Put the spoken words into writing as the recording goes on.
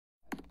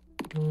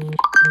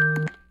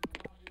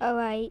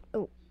Alright.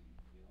 Oh.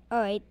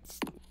 Alright.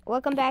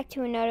 Welcome back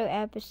to another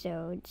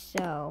episode.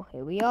 So,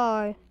 here we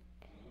are.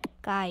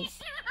 Guys.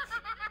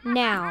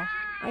 Now,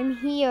 I'm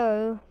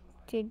here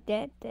to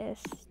get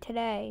this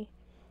today.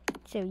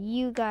 So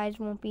you guys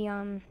won't be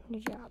on the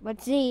job.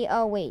 Let's see.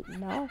 Oh, wait.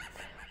 No. What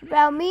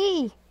about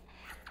me?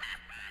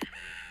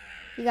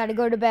 You gotta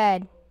go to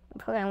bed.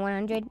 Put on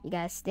 100. You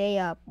gotta stay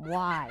up.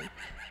 Why?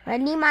 I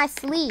need my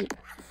sleep.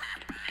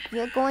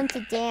 You're going to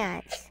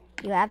dance.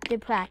 You have to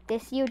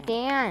practice your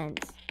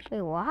dance.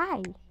 Wait,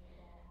 why?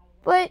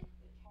 But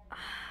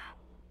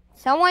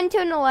someone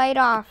turn the light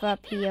off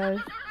up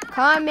here.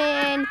 Come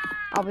in.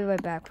 I'll be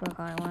right back for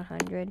on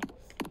 100.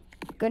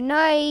 Good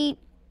night.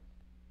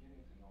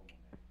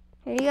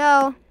 Here you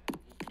go.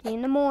 See you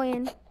in the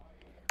morning.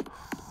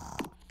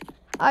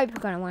 I'll be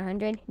on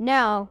 100.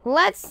 Now,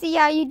 let's see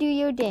how you do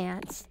your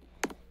dance.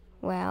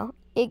 Well,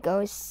 it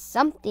goes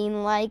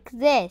something like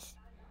this.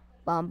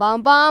 Bum,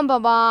 bum, bum,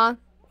 bum, bum.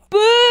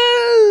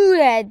 Boo!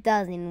 That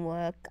doesn't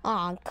work.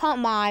 Oh,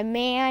 come on,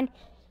 man.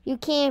 You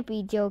can't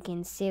be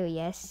joking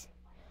serious.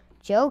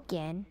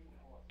 Joking?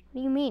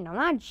 What do you mean? I'm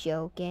not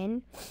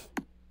joking.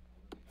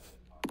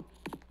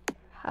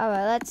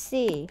 Alright, let's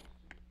see.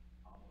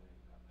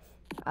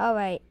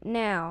 Alright,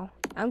 now,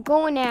 I'm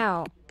going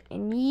out.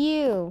 And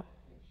you...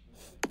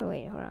 Oh,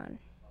 wait, hold on.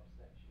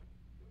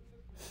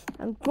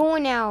 I'm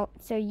going out,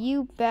 so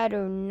you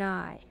better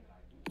not.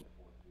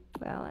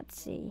 Well,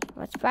 let's see.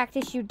 Let's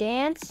practice your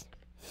dance.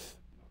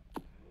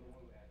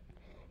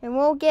 And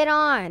we'll get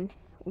on.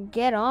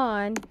 Get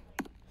on?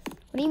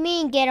 What do you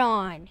mean, get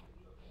on?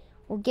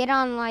 We'll get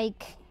on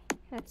like...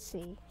 Let's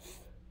see.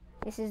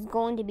 This is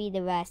going to be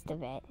the rest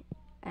of it.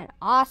 And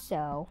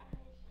also,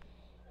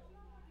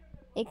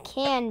 it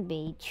can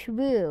be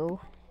true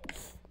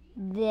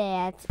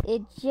that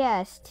it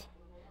just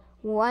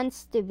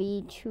wants to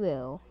be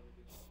true.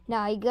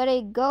 Now, you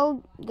gotta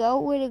go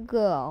with a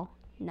girl.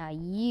 Now,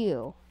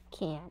 you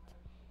can't.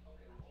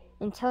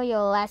 Until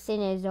your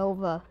lesson is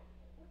over.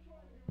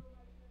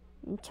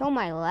 Until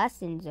my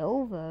lesson's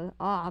over?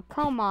 Aw,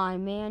 come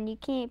on, man. You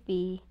can't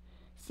be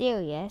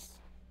serious.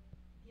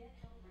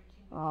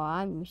 Oh,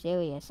 I'm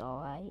serious,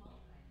 alright.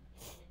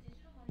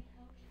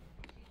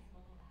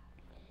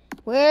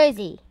 Where is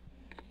he?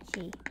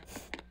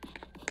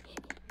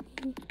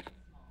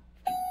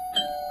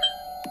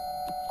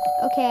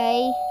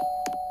 Okay.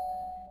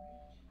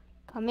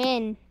 Come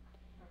in.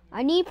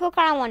 I need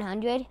Pokemon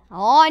 100.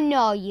 Oh,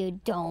 no,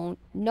 you don't.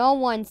 No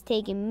one's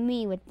taking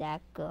me with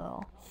that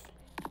girl.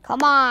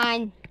 Come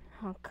on.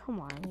 Oh, come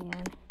on,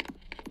 man.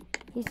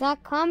 He's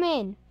not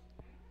coming.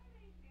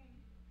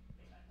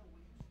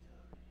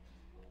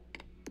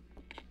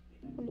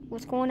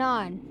 What's going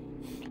on?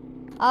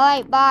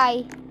 Alright,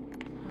 bye.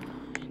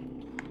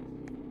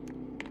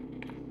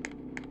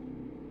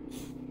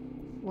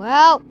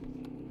 Well,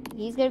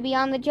 he's gonna be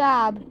on the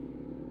job.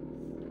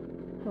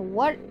 So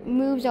what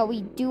moves are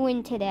we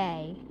doing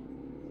today?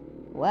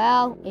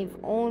 Well, if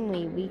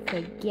only we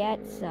could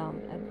get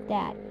some of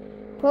that.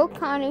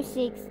 Pokemon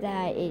 6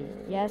 that is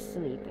just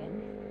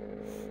sleeping.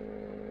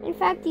 In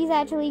fact, he's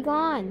actually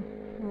gone.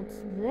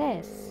 What's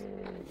this?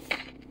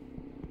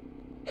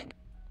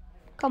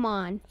 Come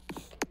on.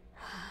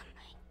 Oh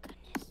my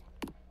goodness.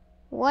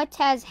 What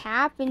has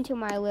happened to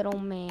my little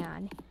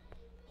man?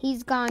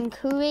 He's gone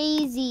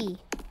crazy.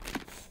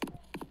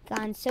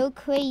 Gone so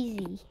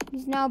crazy.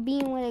 He's now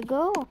being with a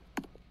girl.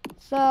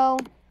 So,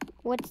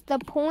 what's the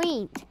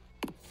point?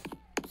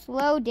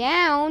 Slow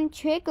down,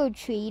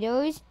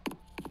 trick-or-treaters.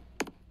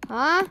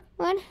 Huh?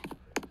 What?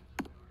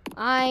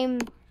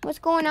 What's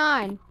going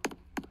on?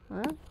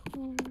 Huh?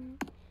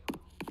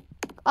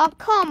 Oh,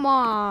 come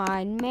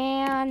on,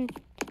 man.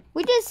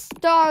 We just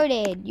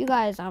started. You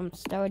guys haven't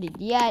started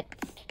yet.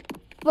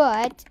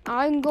 But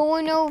I'm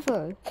going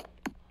over.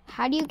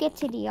 How do you get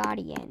to the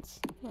audience?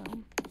 Well,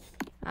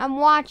 I'm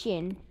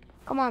watching.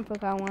 Come on,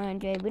 Pokemon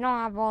 100. We don't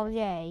have all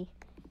day.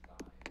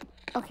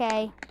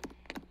 Okay.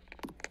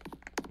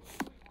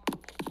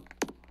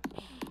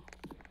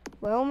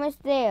 We're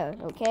almost there,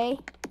 okay?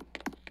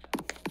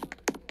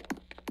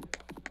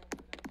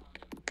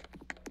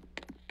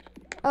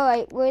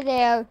 Alright, we're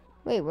there.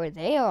 Wait, we're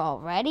there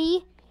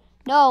already?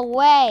 No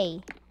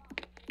way.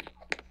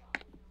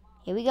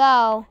 Here we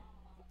go.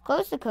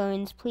 Close the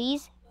curtains,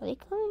 please. Are the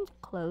curtains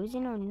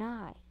closing or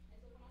not?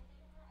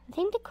 I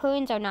think the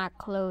curtains are not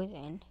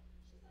closing.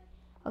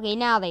 Okay,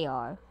 now they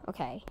are.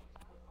 Okay.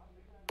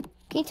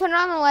 Can you turn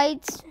on the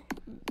lights,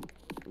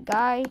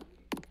 guy?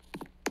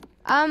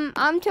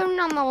 I'm turning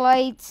on the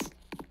lights.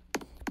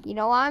 You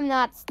know, I'm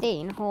not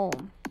staying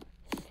home.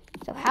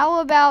 So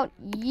how about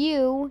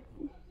you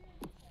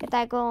get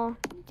that girl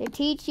to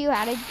teach you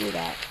how to do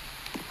that?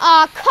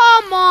 Aw,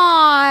 come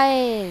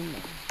on!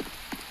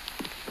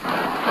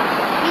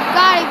 You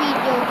gotta be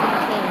joking,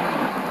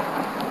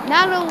 kid.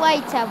 Now the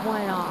lights have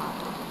went off.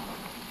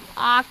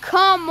 Aw,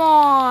 come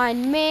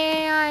on,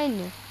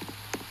 man!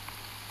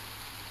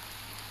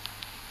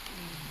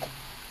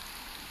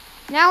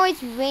 Now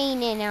it's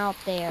raining out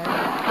there.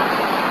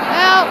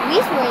 Well, at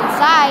least we're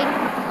inside.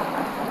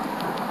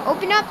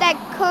 open up that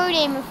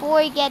curtain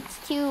before it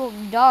gets too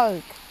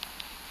dark.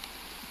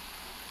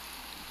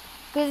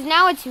 Because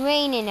now it's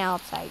raining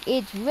outside.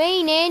 It's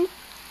raining.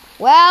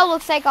 Well,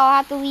 looks like I'll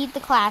have to leave the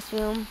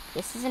classroom.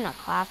 This isn't a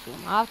classroom.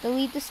 I'll have to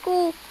leave the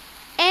school.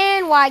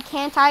 And why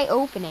can't I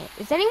open it?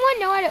 Does anyone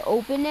know how to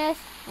open this?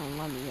 Oh,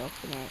 let me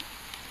open it.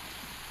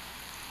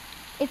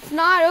 It's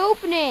not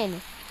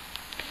opening.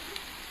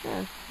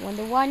 Huh,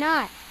 wonder why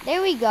not.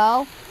 There we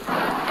go.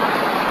 Well,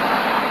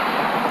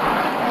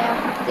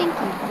 thank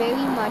you very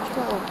much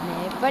for opening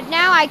it. But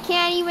now I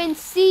can't even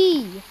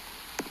see.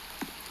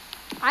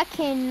 I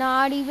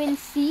cannot even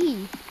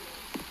see.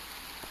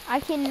 I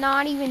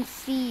cannot even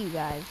see, you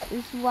guys.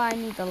 This is why I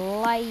need the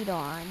light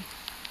on.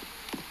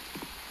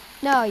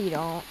 No, you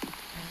don't.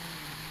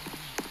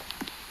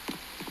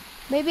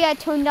 Maybe I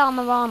turned on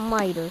the wrong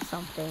light or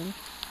something.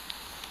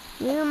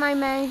 Maybe my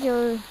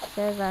manager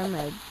says I'm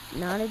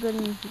not a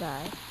good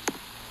guy.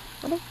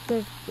 What does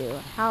this do?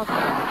 How?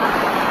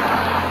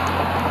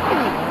 Here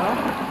we go.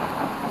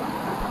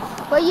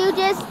 But you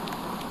just...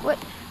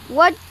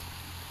 What?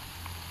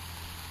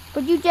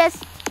 But you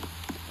just...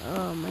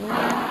 Oh, man.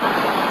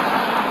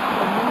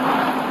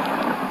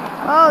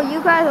 Oh,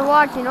 you guys are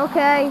watching.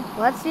 Okay.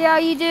 Let's see how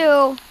you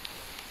do.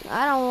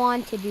 I don't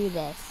want to do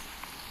this.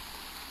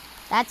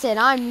 That's it.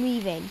 I'm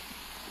leaving.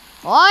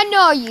 Oh,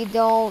 no, you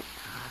don't.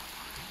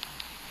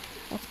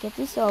 Let's get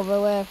this over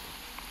with.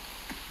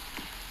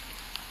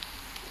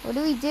 What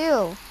do we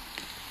do?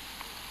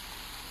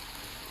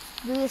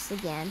 Do this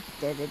again.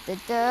 Da, da, da,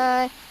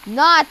 da.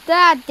 Not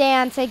that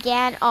dance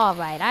again.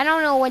 Alright, I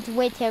don't know what's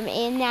with him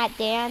in that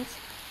dance,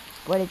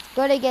 but it's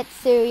gonna get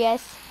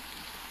serious.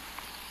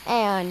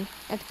 And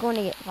it's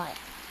gonna get violent.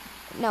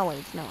 No,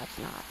 wait, no, it's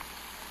not.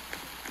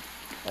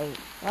 Wait,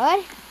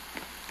 what?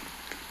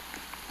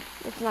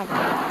 It's not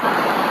gonna.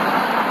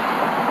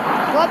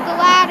 Go up the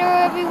ladder,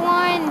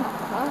 everyone.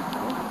 Huh?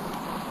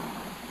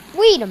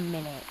 Wait a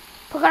minute.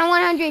 Put on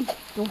 100.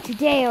 Don't you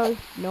dare.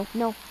 No,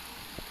 no.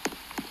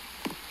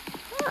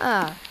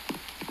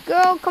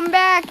 Girl, come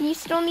back. You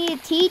still need to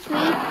teach me.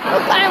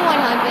 Put on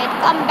 100.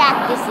 Come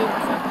back this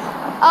instant.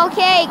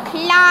 Okay,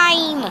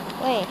 climb.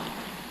 Wait.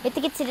 We have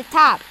to get to the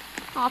top.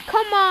 Oh,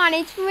 come on.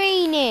 It's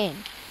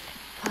raining.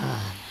 Oh,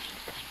 my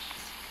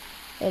goodness.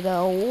 There's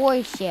a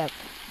warship.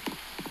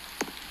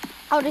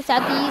 I'll just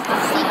have to use the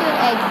secret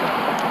exit.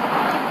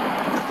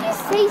 Did you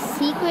say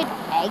secret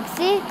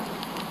exit?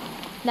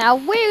 Now,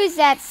 where is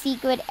that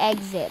secret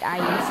exit I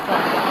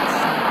installed?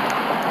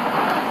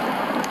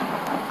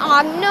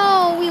 Oh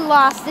no, we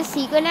lost the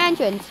secret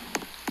entrance.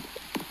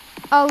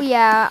 Oh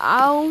yeah,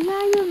 oh,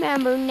 I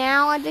remember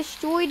now. I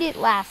destroyed it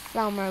last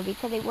summer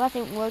because it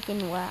wasn't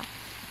working well.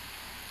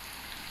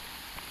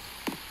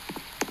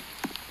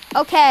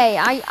 Okay,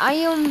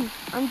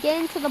 I'm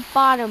getting to the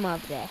bottom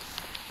of this.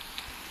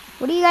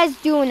 What are you guys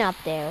doing up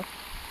there?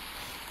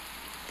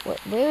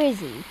 Where is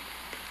he?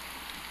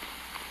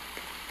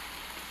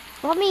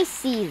 Let me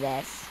see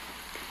this.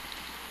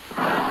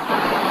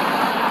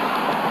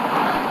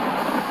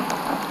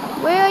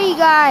 Where are you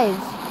guys?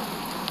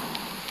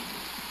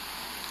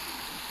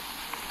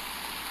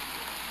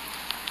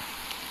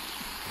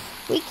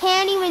 We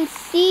can't even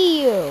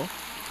see you.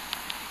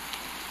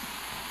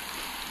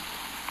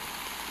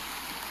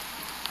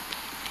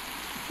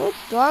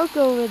 It's dark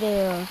over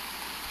there.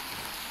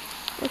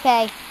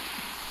 Okay.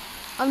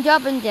 I'm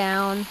jumping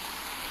down.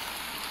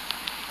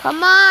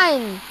 Come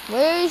on.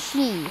 Where is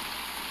she?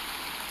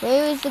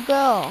 Where is the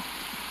girl?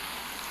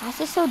 Why is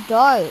it so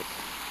dark?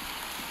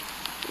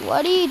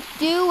 What are you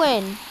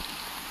doing?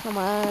 Come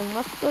on,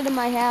 let's go to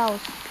my house.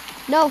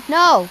 No,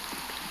 no!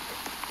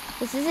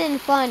 This isn't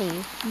funny.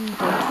 Don't you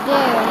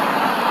dare.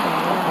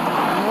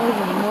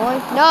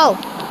 No!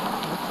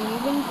 Don't you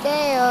even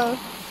dare.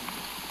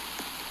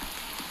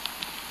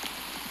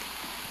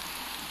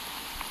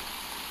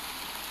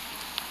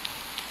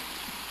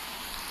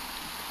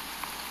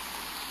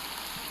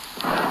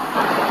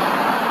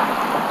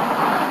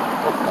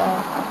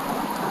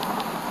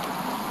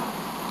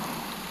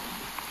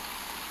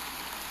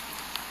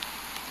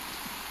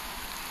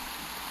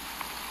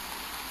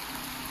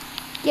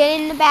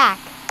 Get in the back.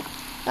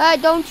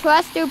 Don't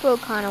trust her,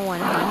 Brookhaven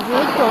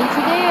 100. Don't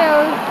you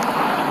dare.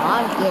 Oh,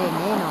 I'm getting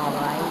in,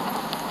 alright.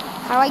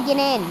 How do I get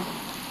in?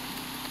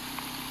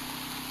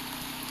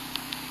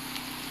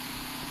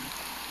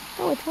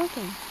 Oh, it's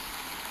working.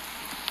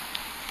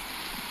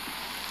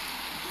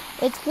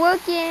 It's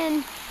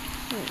working.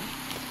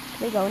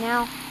 Can we go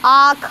now?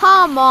 Aw,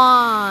 come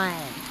on.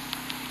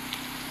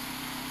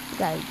 You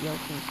guys are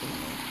joking to me.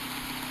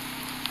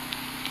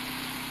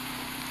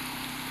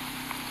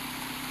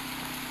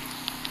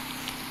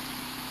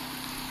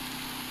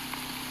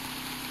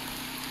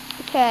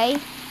 Okay.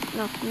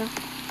 No, no.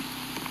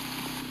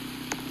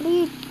 What are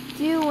you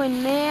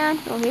doing, man?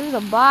 Oh, here's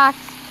a box.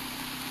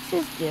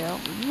 What's this do?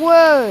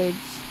 Words.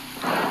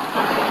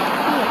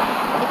 Here.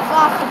 It's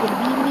also gonna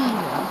be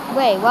leaving.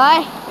 Wait,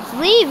 what? It's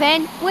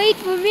leaving? Wait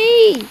for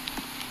me!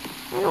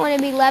 I don't want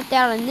to be left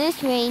out in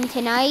this rain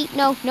tonight.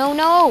 No, no,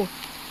 no!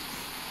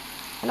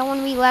 I don't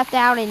want to be left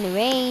out in the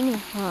rain.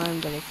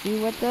 I'm gonna see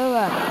what they're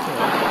up to.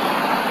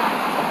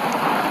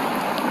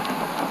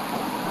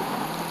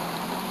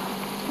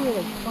 Where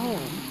they're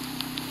going?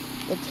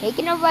 They're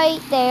taking a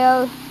right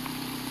there.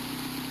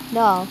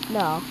 No.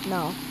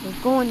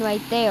 They're going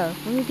right there.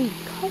 Where are they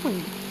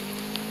going?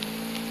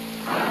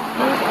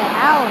 Where's the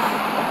house?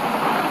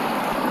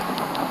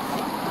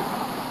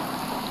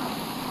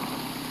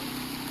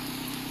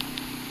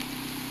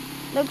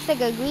 Looks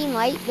like a green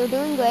light. They're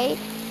doing great.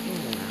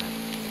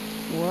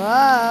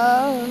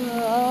 Whoa.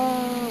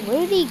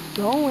 Where are they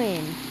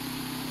going?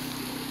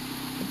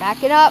 They're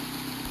backing up.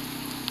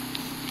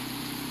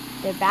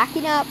 They're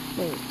backing up.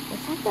 Wait,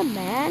 was that the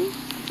man? I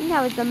think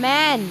that was the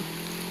man.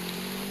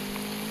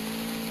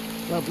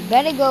 Well, we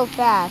better go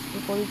fast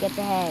before we get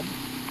ahead.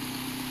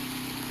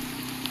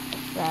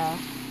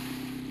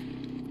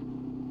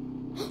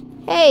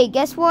 Hey,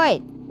 guess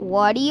what?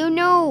 What do you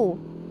know?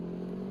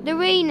 The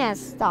rain has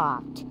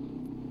stopped.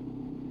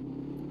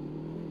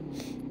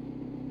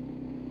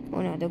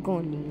 Oh no, they're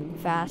going even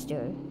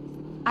faster.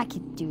 I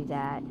could do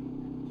that.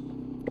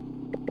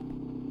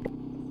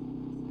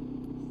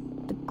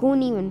 They're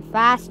going even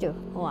faster.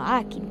 Oh,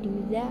 I can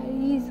do that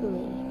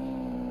easily.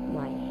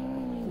 My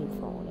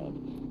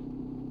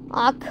phone.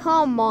 Oh,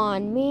 come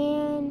on,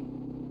 man.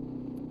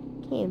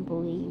 Can't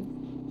believe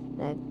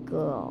that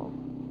girl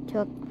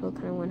took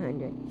Brookhaven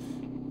 100.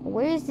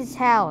 Where is this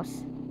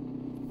house?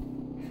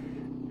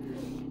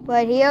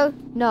 Right here?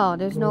 No,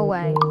 there's no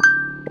way.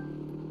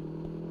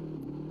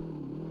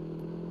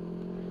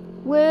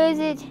 Where is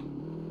it?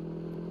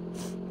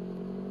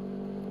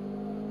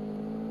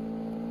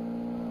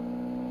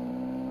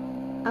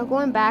 I'm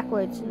going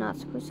backwards. I'm not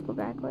supposed to go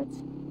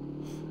backwards.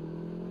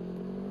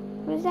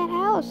 Where's that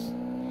house?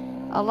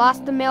 I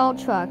lost the mail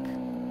truck.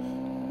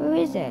 Where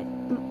is it?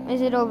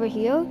 Is it over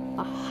here?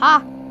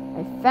 Aha!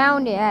 I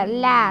found it at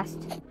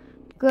last.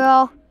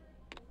 Girl,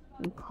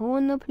 I'm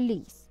calling the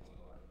police.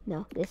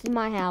 No, this is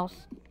my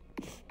house.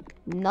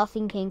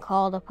 Nothing can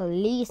call the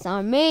police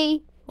on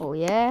me. Oh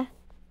yeah?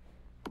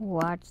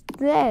 Watch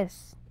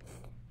this.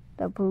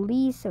 The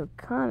police are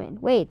coming.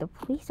 Wait, the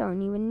police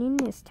aren't even in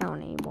this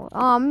town anymore.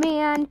 Oh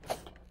man.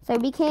 So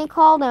we can't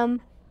call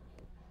them.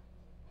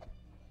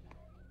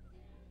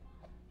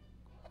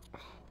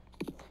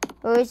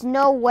 There's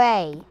no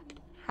way.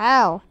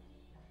 How?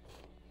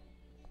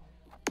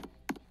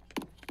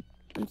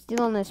 I'm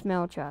stealing this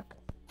mail truck.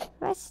 How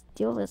do I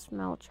steal this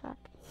mail truck?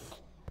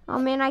 Oh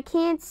man, I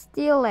can't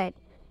steal it.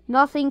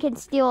 Nothing can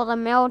steal the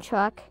mail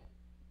truck.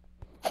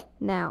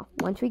 Now,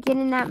 once we get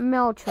in that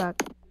mail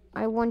truck,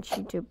 I want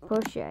you to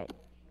push it.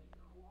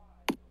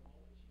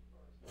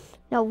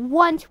 Now,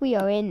 once we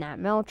are in that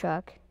mail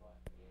truck,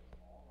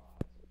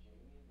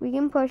 we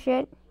can push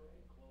it.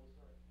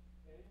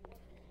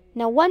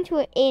 Now, once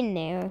we're in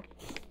there,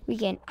 we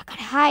can... I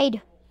gotta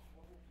hide.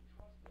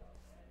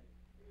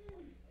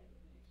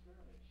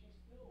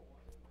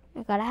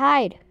 I gotta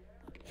hide.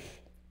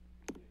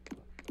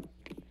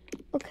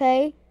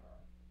 Okay.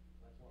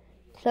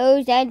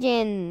 Close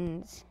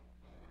engines.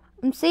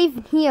 I'm safe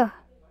in here.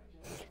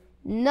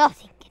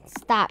 Nothing can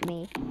stop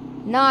me.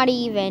 Not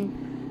even.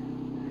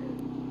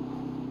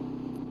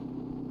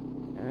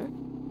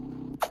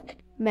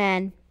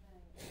 Man.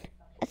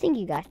 I think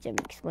you got some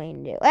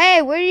explaining to do.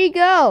 Hey, where did he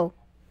go?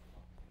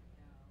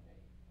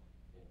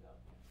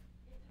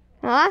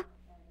 Huh?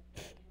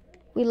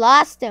 We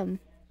lost him.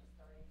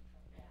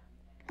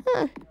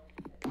 Huh.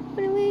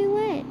 Where he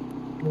went?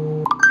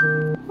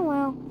 Oh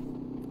well.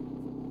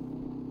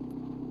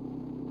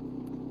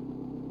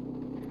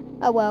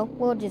 Oh well,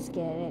 we'll just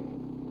get it.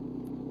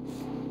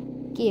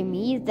 Give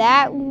me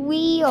that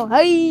wheel.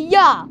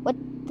 Hey-ya! What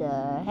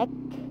the heck?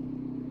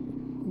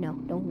 No.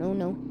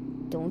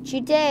 Don't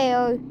you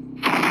dare.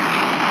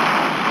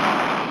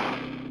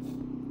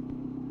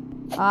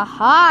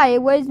 Aha,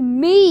 it was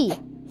me.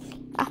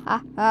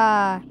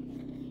 Ha.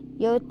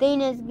 Your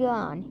thing is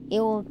gone. It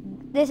will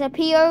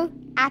disappear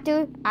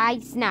after I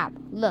snap.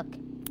 Look.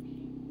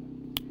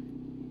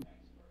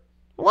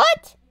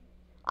 What?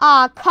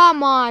 Aw,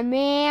 come on,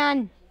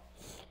 man.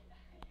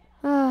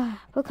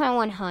 Brookhaven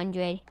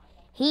 100.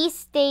 He's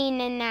staying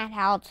in that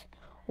house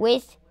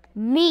with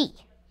me.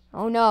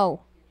 Oh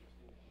no.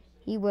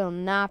 He will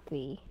not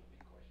be.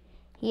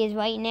 He is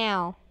right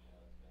now.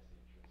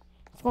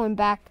 He's going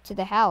back to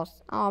the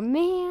house. Oh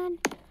man.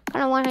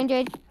 Brookhaven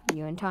 100.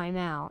 You're in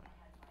timeout.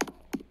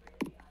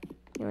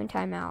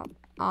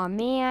 Oh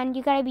man,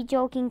 you gotta be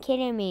joking,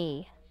 kidding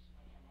me.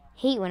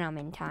 Hate when I'm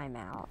in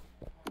timeout.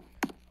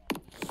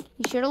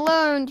 You should have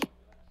learned.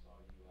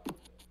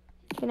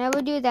 Can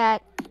never do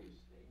that.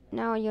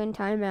 Now you're in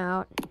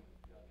timeout.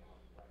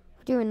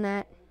 Doing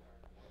that.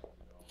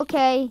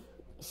 Okay,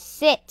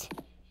 sit.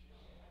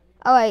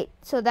 Alright,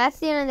 so that's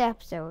the end of the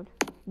episode.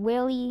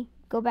 Will he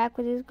go back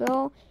with his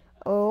girl?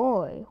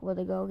 Or will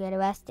the girl get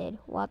arrested?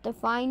 We'll have to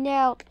find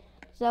out.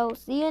 So,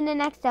 see you in the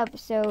next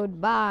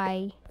episode.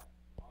 Bye.